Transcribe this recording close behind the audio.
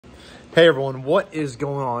Hey everyone, what is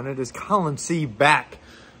going on? It is Colin C back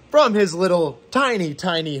from his little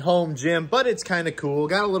tiny home gym, but it's kind of cool.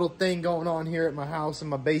 Got a little thing going on here at my house in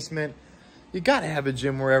my basement. You got to have a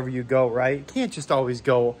gym wherever you go, right? You can't just always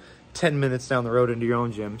go 10 minutes down the road into your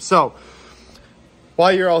own gym. So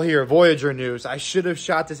while you're all here, Voyager news. I should have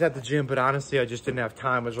shot this at the gym, but honestly, I just didn't have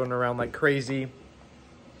time. I was running around like crazy.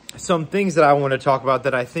 Some things that I want to talk about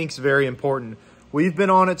that I think is very important. We've been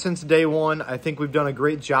on it since day one. I think we've done a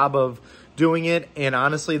great job of doing it. And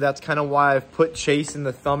honestly, that's kind of why I've put Chase in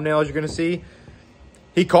the thumbnail, as you're going to see.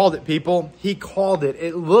 He called it, people. He called it.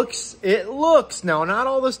 It looks. Now, not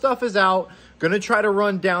all the stuff is out. Going to try to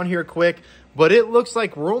run down here quick. But it looks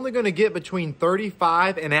like we're only going to get between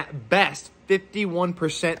 35 and at best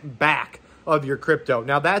 51% back of your crypto.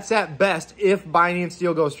 Now, that's at best if Binance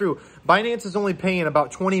deal goes through. Binance is only paying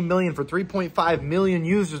about $20 million for 3.5 million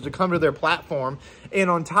users to come to their platform. And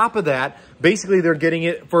on top of that, basically they're getting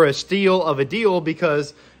it for a steal of a deal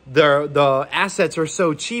because the assets are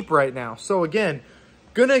so cheap right now. So again,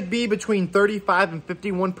 gonna be between 35 and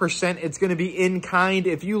 51%. It's gonna be in kind.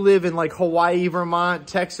 If you live in like Hawaii, Vermont,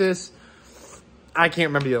 Texas, I can't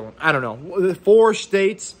remember the other one. I don't know. 4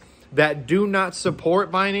 states that do not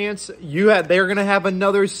support Binance, they're going to have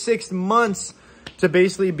another 6 months to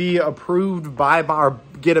basically be approved by, or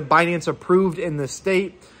get a Binance approved in the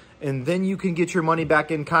state, and then you can get your money back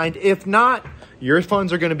in kind. If not, your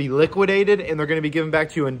funds are going to be liquidated and they're going to be given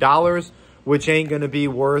back to you in dollars, which ain't going to be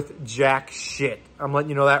worth jack shit. I'm letting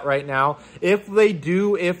you know that right now. If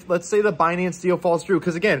let's say the Binance deal falls through,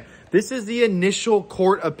 because again, this is the initial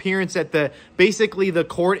court appearance at basically the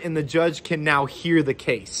court, and the judge can now hear the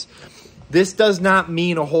case. This does not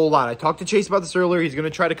mean a whole lot. I talked to Chase about this earlier. He's going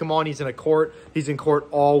to try to come on. He's in court. He's in court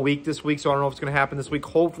all week this week, so I don't know if it's going to happen this week.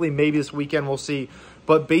 Hopefully, maybe this weekend, we'll see.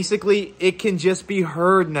 But basically, it can just be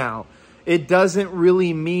heard now. It doesn't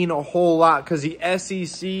really mean a whole lot because the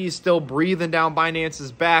SEC is still breathing down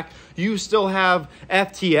Binance's back. You still have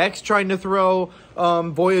FTX trying to throw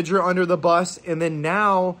Voyager under the bus. And then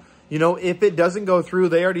now, you know, if it doesn't go through,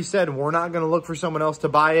 they already said, we're not going to look for someone else to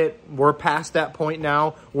buy it. We're past that point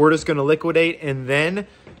now. We're just going to liquidate. And then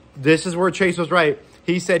this is where Chase was right.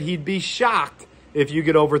 He said he'd be shocked if you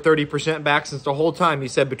get over 30% back, since the whole time he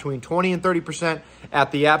said between 20 and 30%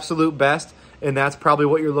 at the absolute best. And that's probably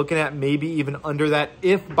what you're looking at, maybe even under that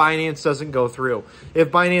if Binance doesn't go through.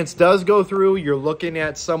 If Binance does go through, you're looking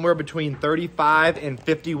at somewhere between 35 and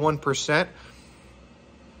 51%.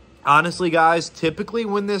 Honestly, guys, typically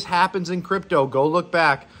when this happens in crypto, go look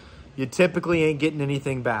back, you typically ain't getting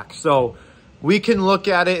anything back. So we can look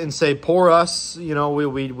at it and say, poor us, you know,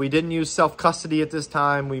 we didn't use self-custody at this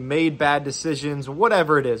time. We made bad decisions,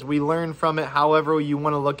 whatever it is. We learn from it, however you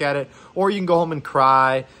want to look at it. Or you can go home and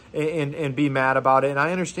cry and be mad about it. And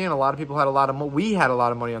I understand a lot of people had a lot of money. We had a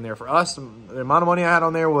lot of money on there. For us, the amount of money I had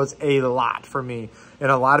on there was a lot for me.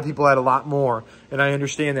 And a lot of people had a lot more. And I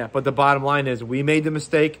understand that. But the bottom line is we made the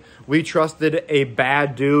mistake. We trusted a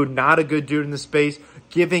bad dude, not a good dude in the space,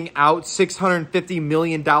 giving out $650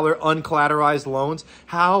 million uncollateralized loans.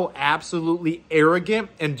 How absolutely arrogant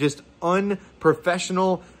and just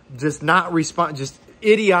unprofessional, just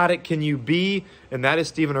idiotic can you be? And that is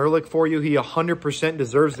Stephen Ehrlich for you. He 100%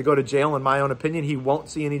 deserves to go to jail, in my own opinion. He won't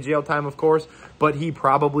see any jail time, of course, but he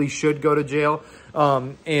probably should go to jail.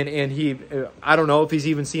 And he, I don't know if he's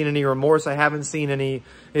even seen any remorse. I haven't seen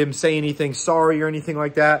him say anything sorry or anything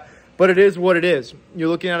like that. But it is what it is. You're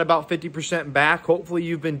looking at about 50% back. Hopefully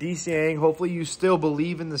you've been DCAing. Hopefully you still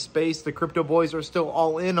believe in the space. The crypto boys are still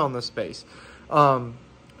all in on the space.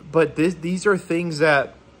 But these are things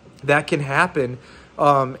that can happen.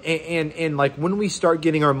 And like when we start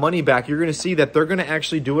getting our money back, you're going to see that they're going to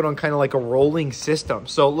actually do it on kind of like a rolling system.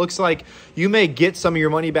 So it looks like you may get some of your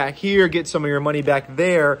money back here, get some of your money back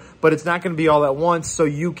there, but it's not going to be all at once. So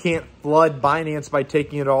you can't flood Binance by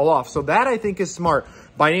taking it all off. So that I think is smart.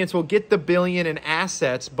 Binance will get the billion in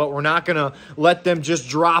assets, but we're not going to let them just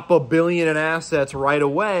drop $1 billion in assets right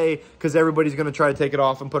away because everybody's going to try to take it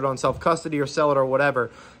off and put it on self-custody or sell it or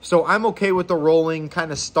whatever. So I'm okay with the rolling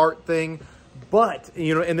kind of start thing. But,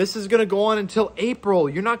 you know, and this is going to go on until April.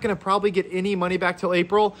 You're not going to probably get any money back till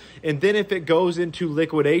April. And then if it goes into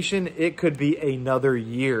liquidation, it could be another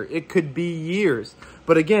year. It could be years.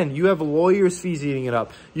 But again, you have lawyers' fees eating it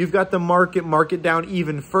up. You've got the market down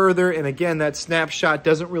even further. And again, that snapshot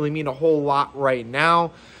doesn't really mean a whole lot right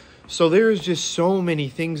now. So there's just so many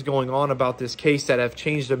things going on about this case that have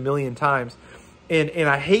changed a million times. And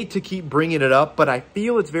I hate to keep bringing it up, but I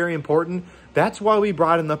feel it's very important. That's why we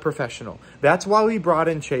brought in the professional. That's why we brought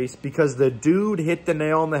in Chase, because the dude hit the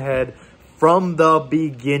nail on the head from the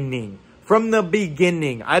beginning. From the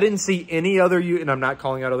beginning, I didn't see any other, and I'm not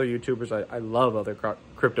calling out other YouTubers. I love other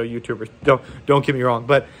crypto YouTubers. Don't get me wrong.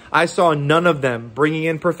 But I saw none of them bringing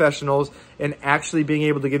in professionals and actually being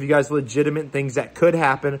able to give you guys legitimate things that could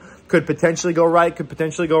happen, could potentially go right, could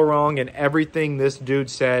potentially go wrong. And everything this dude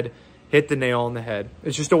said hit the nail on the head.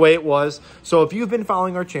 It's just the way it was. So if you've been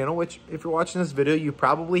following our channel, which if you're watching this video, you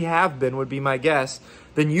probably have been, would be my guess,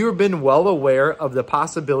 then you've been well aware of the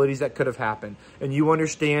possibilities that could have happened. And you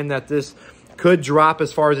understand that this could drop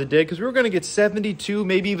as far as it did, because we were going to get 72,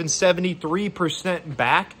 maybe even 73%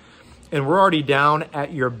 back. And we're already down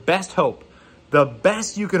at your best hope. The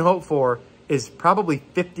best you can hope for is probably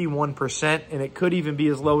 51%, and it could even be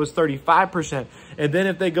as low as 35%. And then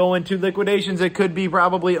if they go into liquidations, it could be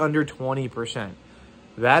probably under 20%.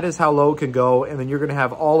 That is how low it can go. And then you're going to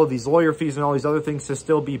have all of these lawyer fees and all these other things to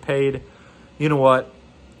still be paid. You know what?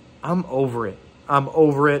 I'm over it. I'm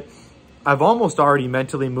over it. I've almost already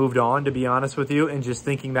mentally moved on, to be honest with you, and just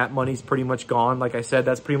thinking that money's pretty much gone. Like I said,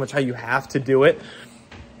 that's pretty much how you have to do it.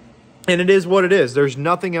 And it is what it is. There's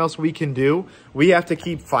nothing else we can do. We have to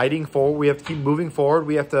keep fighting forward. We have to keep moving forward.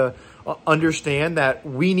 We have to understand that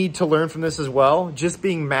we need to learn from this as well. Just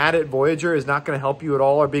being mad at Voyager is not going to help you at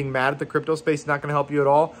all, or being mad at the crypto space is not going to help you at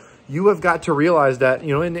all. You have got to realize that,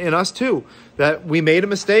 you know, and us too, that we made a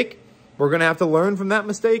mistake. We're going to have to learn from that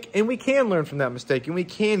mistake, and we can learn from that mistake, and we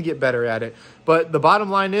can get better at it. But the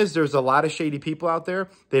bottom line is there's a lot of shady people out there.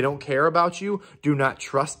 They don't care about you. Do not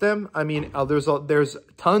trust them. I mean, there's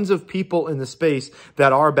tons of people in the space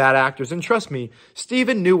that are bad actors. And trust me,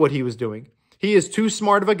 Steven knew what he was doing. He is too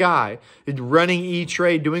smart of a guy running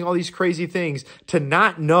E-Trade, doing all these crazy things, to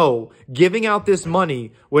not know giving out this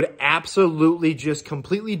money would absolutely just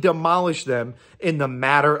completely demolish them in the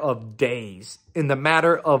matter of days. In the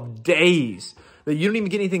matter of days. That you don't even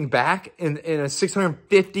get anything back in a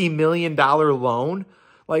 $650 million loan.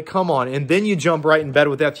 Like, come on. And then you jump right in bed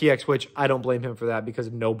with FTX, which I don't blame him for that, because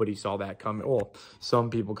nobody saw that coming. Well, some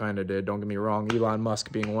people kind of did. Don't get me wrong. Elon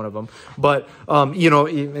Musk being one of them. But, you know,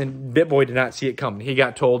 and BitBoy did not see it coming. He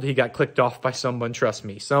got told, he got clicked off by someone. Trust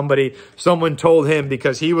me. Someone told him,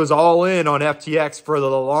 because he was all in on FTX for the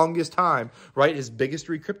longest time, right? His biggest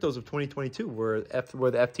three cryptos of 2022 were the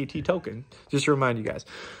FTT token. Just to remind you guys.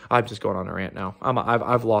 I'm just going on a rant now.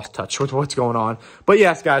 I've lost touch with what's going on. But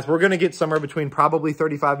yes, guys, we're going to get somewhere between probably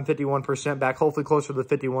 35 and 51% back, hopefully closer to the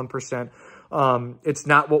 51%. It's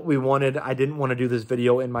not what we wanted. I didn't want to do this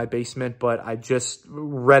video in my basement, but I just,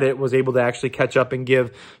 Reddit was able to actually catch up and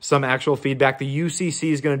give some actual feedback. The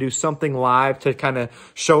UCC is going to do something live to kind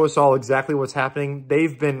of show us all exactly what's happening.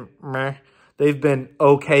 They've been meh. They've been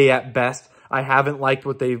okay at best. I haven't liked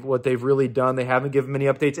what they've really done. They haven't given many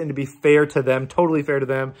updates. And to be fair to them, totally fair to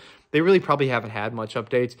them, they really probably haven't had much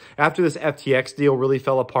updates. After this FTX deal really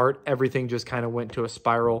fell apart, everything just kind of went to a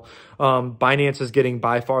spiral. Binance is getting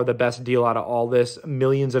by far the best deal out of all this.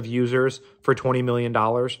 Millions of users for $20 million.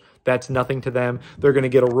 That's nothing to them. They're going to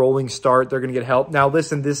get a rolling start. They're going to get help. Now,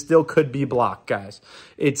 listen, this still could be blocked, guys.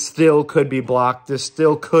 It still could be blocked. This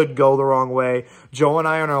still could go the wrong way. Joe and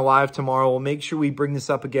I on our live tomorrow will make sure we bring this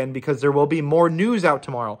up again, because there will be more news out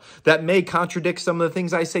tomorrow that may contradict some of the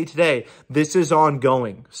things I say today. This is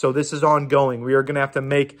ongoing. So this is ongoing. We are going to have to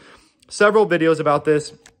make several videos about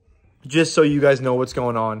this just so you guys know what's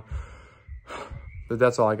going on. But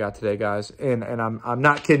that's all I got today, guys. And I'm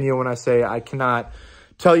not kidding you when I say I cannot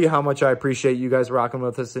tell you how much I appreciate you guys rocking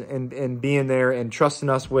with us and being there and trusting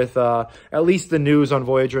us with at least the news on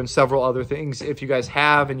Voyager and several other things. If you guys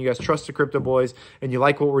have, and you guys trust the Crypto Boys and you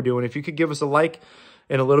like what we're doing, if you could give us a like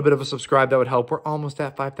and a little bit of a subscribe, that would help. We're almost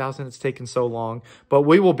at 5,000. It's taken so long. But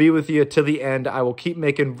we will be with you to the end. I will keep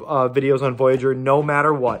making videos on Voyager no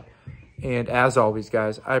matter what. And as always,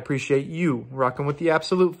 guys, I appreciate you rocking with the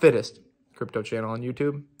absolute fittest crypto channel on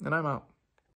YouTube. And I'm out.